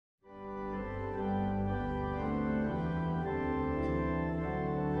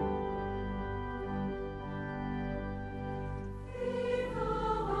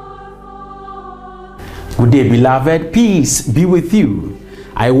Good day, beloved. Peace be with you.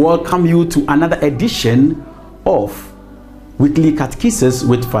 I welcome you to another edition of Weekly Catechesis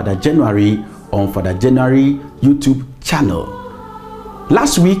with Father January on Father January YouTube channel.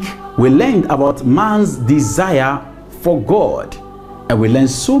 Last week, we learned about man's desire for God, and we learned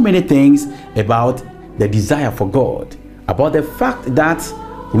so many things about the desire for God, about the fact that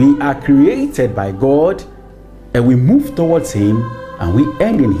we are created by God and we move towards Him and we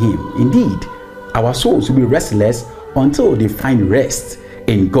end in Him. Indeed, our souls will be restless until they find rest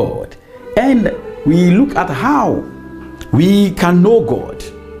in God. And we look at how we can know God.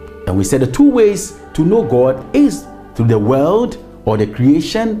 And we said the two ways to know God is through the world or the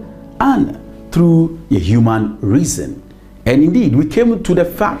creation and through the human reason. And indeed, we came to the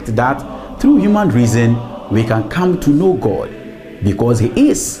fact that through human reason, we can come to know God because He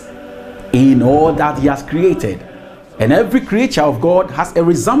is in all that He has created. And every creature of God has a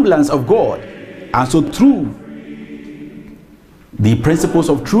resemblance of God. And so through the principles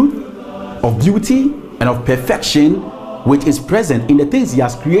of truth, of beauty, and of perfection, which is present in the things He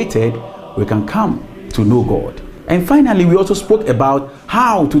has created, we can come to know God. And finally, we also spoke about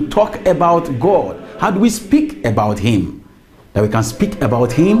how to talk about God. How do we speak about Him? That we can speak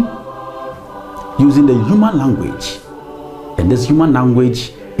about Him using the human language. And this human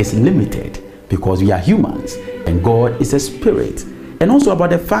language is limited because we are humans and God is a spirit. And also about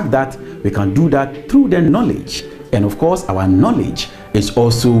the fact that we can do that through the knowledge. And of course, our knowledge is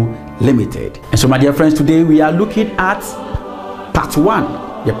also limited. And so, my dear friends, today we are looking at part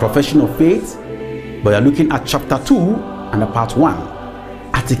 1, the profession of faith. But we are looking at chapter 2 and the part 1,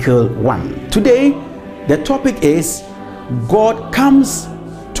 article 1. Today, the topic is God comes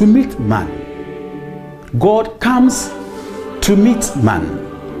to meet man. God comes to meet man.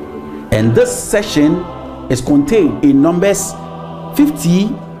 And this session is contained in Numbers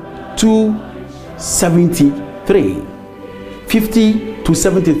 50 to 73. 50 to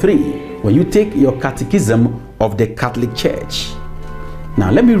 73 when you take your catechism of the Catholic Church. Now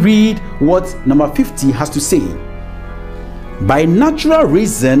let me read what number 50 has to say. By natural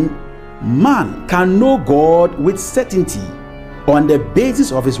reason, man can know God with certainty on the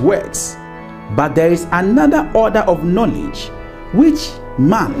basis of his works, but there is another order of knowledge which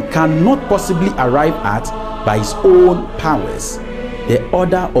man cannot possibly arrive at by his own powers, the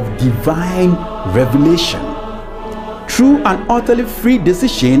order of divine revelation. Through an utterly free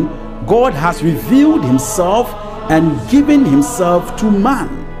decision, God has revealed Himself and given Himself to man.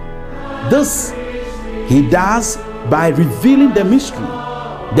 This He does by revealing the mystery,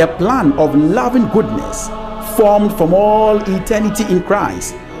 the plan of loving goodness formed from all eternity in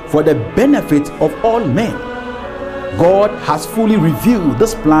Christ for the benefit of all men. God has fully revealed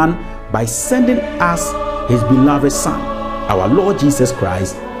this plan by sending us His beloved Son, our Lord Jesus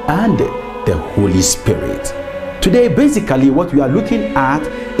Christ, and the Holy Spirit. Today, basically, what we are looking at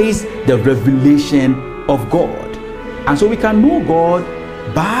is the revelation of God. And so we can know God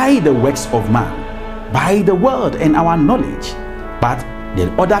by the works of man, by the word and our knowledge. But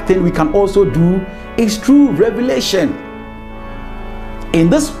the other thing we can also do is through revelation. In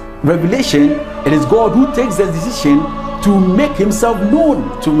this revelation, it is God who takes the decision to make Himself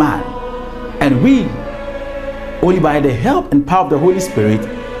known to man. And we, only by the help and power of the Holy Spirit,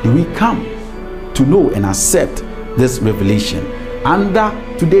 do we come to know and accept this revelation. Under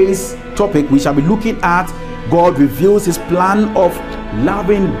today's topic, we shall be looking at God reveals His plan of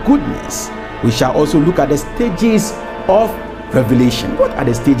loving goodness. We shall also look at the stages of revelation. What are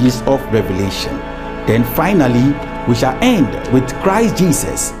the stages of revelation? Then finally, we shall end with Christ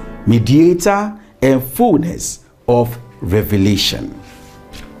Jesus, mediator and fullness of revelation.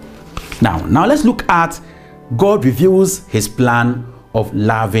 Now let's look at God reveals His plan of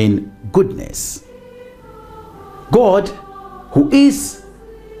loving goodness. God, who is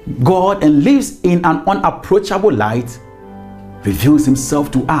God and lives in an unapproachable light, reveals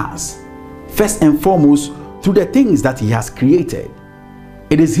Himself to us, first and foremost, through the things that He has created.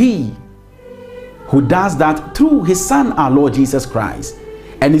 It is He who does that through His Son, our Lord Jesus Christ.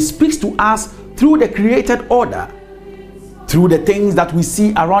 And He speaks to us through the created order. Through the things that we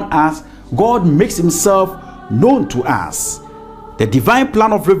see around us, God makes Himself known to us. The divine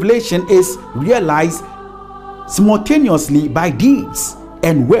plan of revelation is realized simultaneously by deeds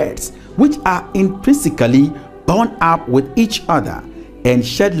and words which are intrinsically bound up with each other and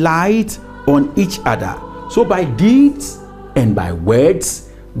shed light on each other. So by deeds and by words,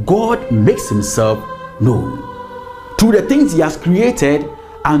 God makes Himself known. Through the things He has created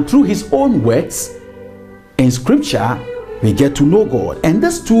and through His own works in Scripture, we get to know God. And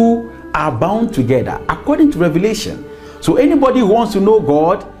these two are bound together according to Revelation. So anybody who wants to know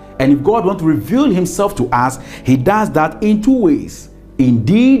God And if God wants to reveal himself to us, he does that in two ways: in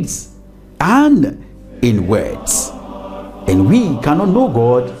deeds and in words. And we cannot know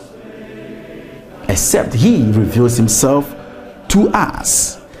God except he reveals himself to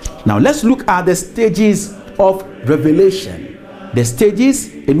us. Now let's look at the stages of revelation, the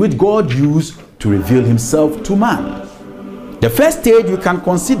stages in which God used to reveal himself to man. The first stage we can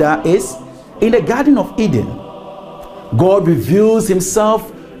consider is in the Garden of Eden. God reveals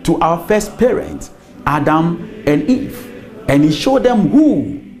himself to our first parents, Adam and Eve, and he showed them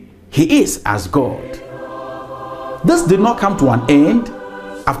who he is as God. This did not come to an end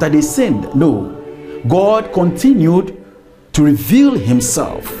after they sinned. No, God continued to reveal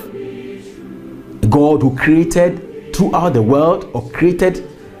himself. God who created throughout the world, or created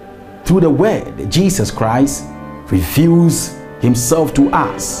through the Word, Jesus Christ, reveals himself to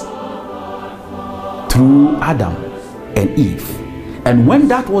us through Adam and Eve. And when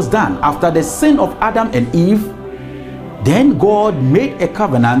that was done, after the sin of Adam and Eve, then God made a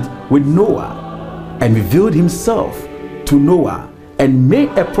covenant with Noah and revealed himself to Noah and made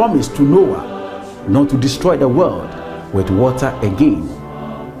a promise to Noah not to destroy the world with water again.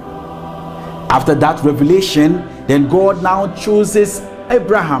 After that revelation, then God now chooses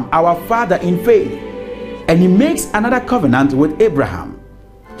Abraham, our father in faith, and he makes another covenant with Abraham.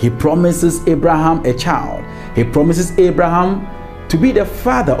 He promises Abraham a child. He promises Abraham to be the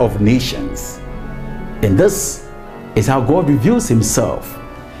father of nations. And this is how God reveals himself.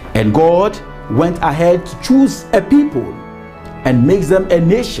 And God went ahead to choose a people and makes them a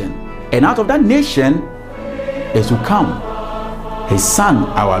nation. And out of that nation is to come his son,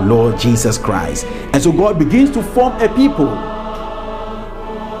 our Lord Jesus Christ. And so God begins to form a people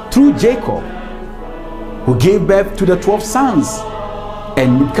through Jacob, who gave birth to the 12 sons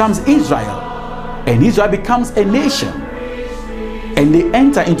and becomes Israel. And Israel becomes a nation. And they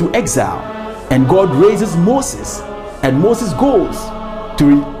enter into exile. And God raises Moses. And Moses goes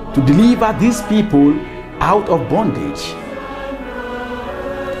to deliver these people out of bondage.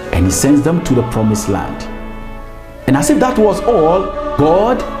 And he sends them to the promised land. And as if that was all,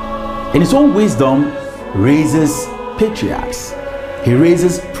 God, in his own wisdom, raises patriarchs. He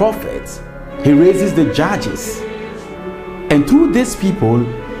raises prophets. He raises the judges. And through these people,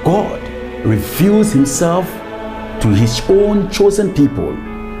 God reveals himself to his own chosen people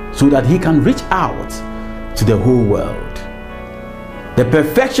so that he can reach out to the whole world. The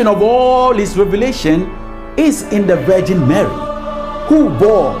perfection of all his revelation is in the Virgin Mary, who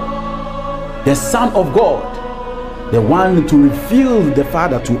bore the Son of God, the one to reveal the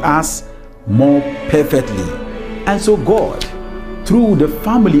Father to us more perfectly. And so God, through the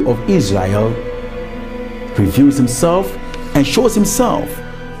family of Israel, reveals himself and shows himself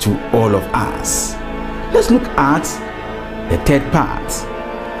to all of us. Let's look at the third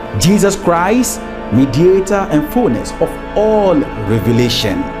part: Jesus Christ, mediator and fullness of all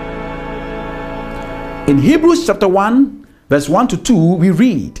revelation. In Hebrews chapter 1, verse 1 to 2, we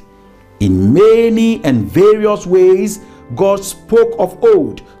read, "In many and various ways God spoke of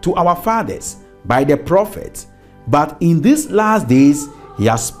old to our fathers by the prophets, but in these last days he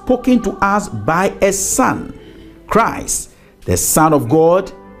has spoken to us by a Son, Christ, the Son of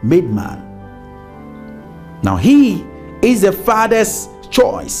God made man." Now he is the Father's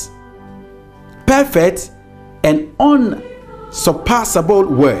choice, perfect and unsurpassable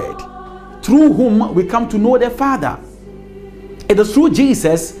Word, through whom we come to know the Father. It is through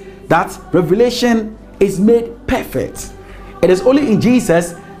Jesus that revelation is made perfect. It is only in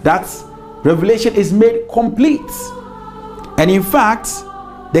Jesus that revelation is made complete. And in fact,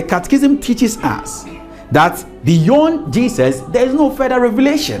 the Catechism teaches us that beyond Jesus there is no further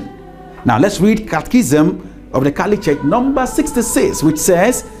revelation. Now let's read Catechism of the Catholic Church number 66, which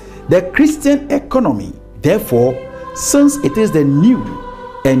says, "The Christian economy, therefore, since it is the new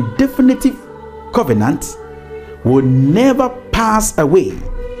and definitive covenant, will never pass away,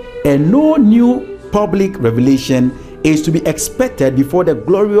 and no new public revelation is to be expected before the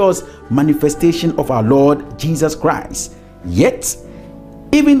glorious manifestation of our Lord Jesus Christ. Yet,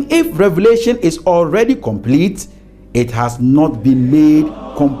 even if revelation is already complete, it has not been made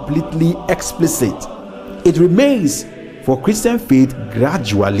completely explicit. It remains for Christian faith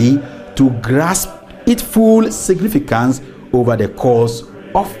gradually to grasp its full significance over the course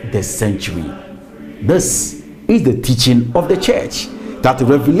of the century." This is the teaching of the church, that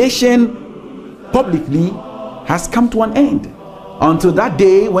revelation publicly has come to an end. Until that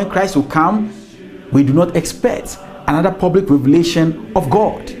day when Christ will come, we do not expect another public revelation of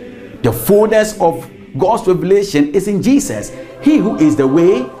God. The fullness of God's revelation is in Jesus, he who is the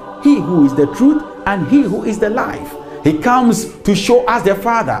way, he who is the truth, and he who is the life. He comes to show us the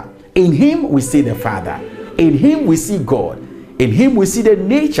Father. In him we see the Father. In him we see God. In him we see the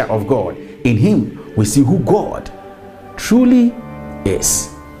nature of God. In him we see who God truly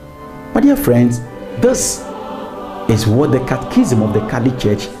is. My dear friends, this is what the Catechism of the Catholic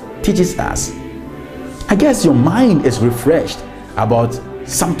Church teaches us. I guess your mind is refreshed about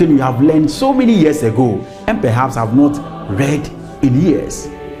something you have learned so many years ago and perhaps have not read in years.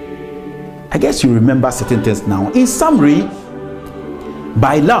 I guess you remember certain things now. In summary,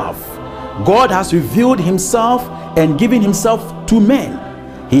 by love, God has revealed himself and given himself to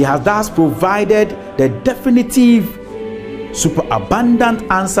men. He has thus provided the definitive, superabundant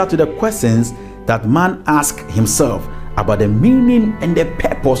answer to the questions that man asks himself about the meaning and the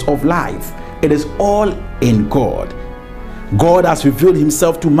purpose of life. It is all in God. God has revealed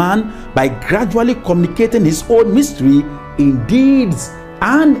himself to man by gradually communicating his own mystery in deeds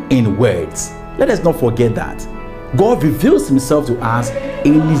and in words. Let us not forget that. God reveals himself to us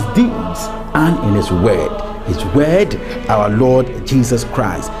in his deeds and in his word. His word, our Lord Jesus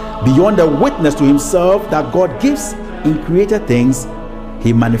Christ. Beyond the witness to himself that God gives in created things,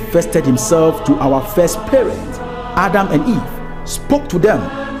 he manifested himself to our first parents, Adam and Eve, spoke to them,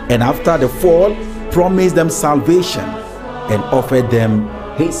 and after the fall, promised them salvation and offered them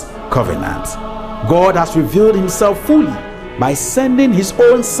his covenant. God has revealed himself fully by sending his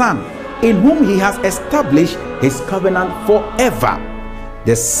own Son, in whom he has established his covenant forever.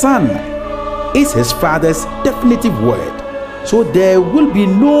 The Son is his Father's definitive word, so there will be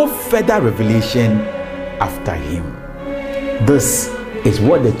no further revelation after him. This is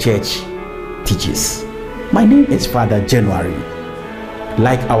what the church teaches. My name is Father January.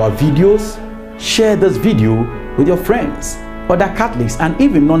 Like our videos, share this video with your friends, other Catholics and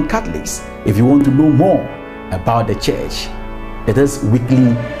even non-Catholics if you want to know more about the church. It is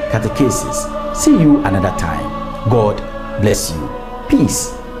weekly catechesis. See you another time. God bless you.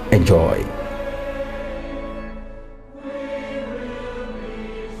 Peace and joy.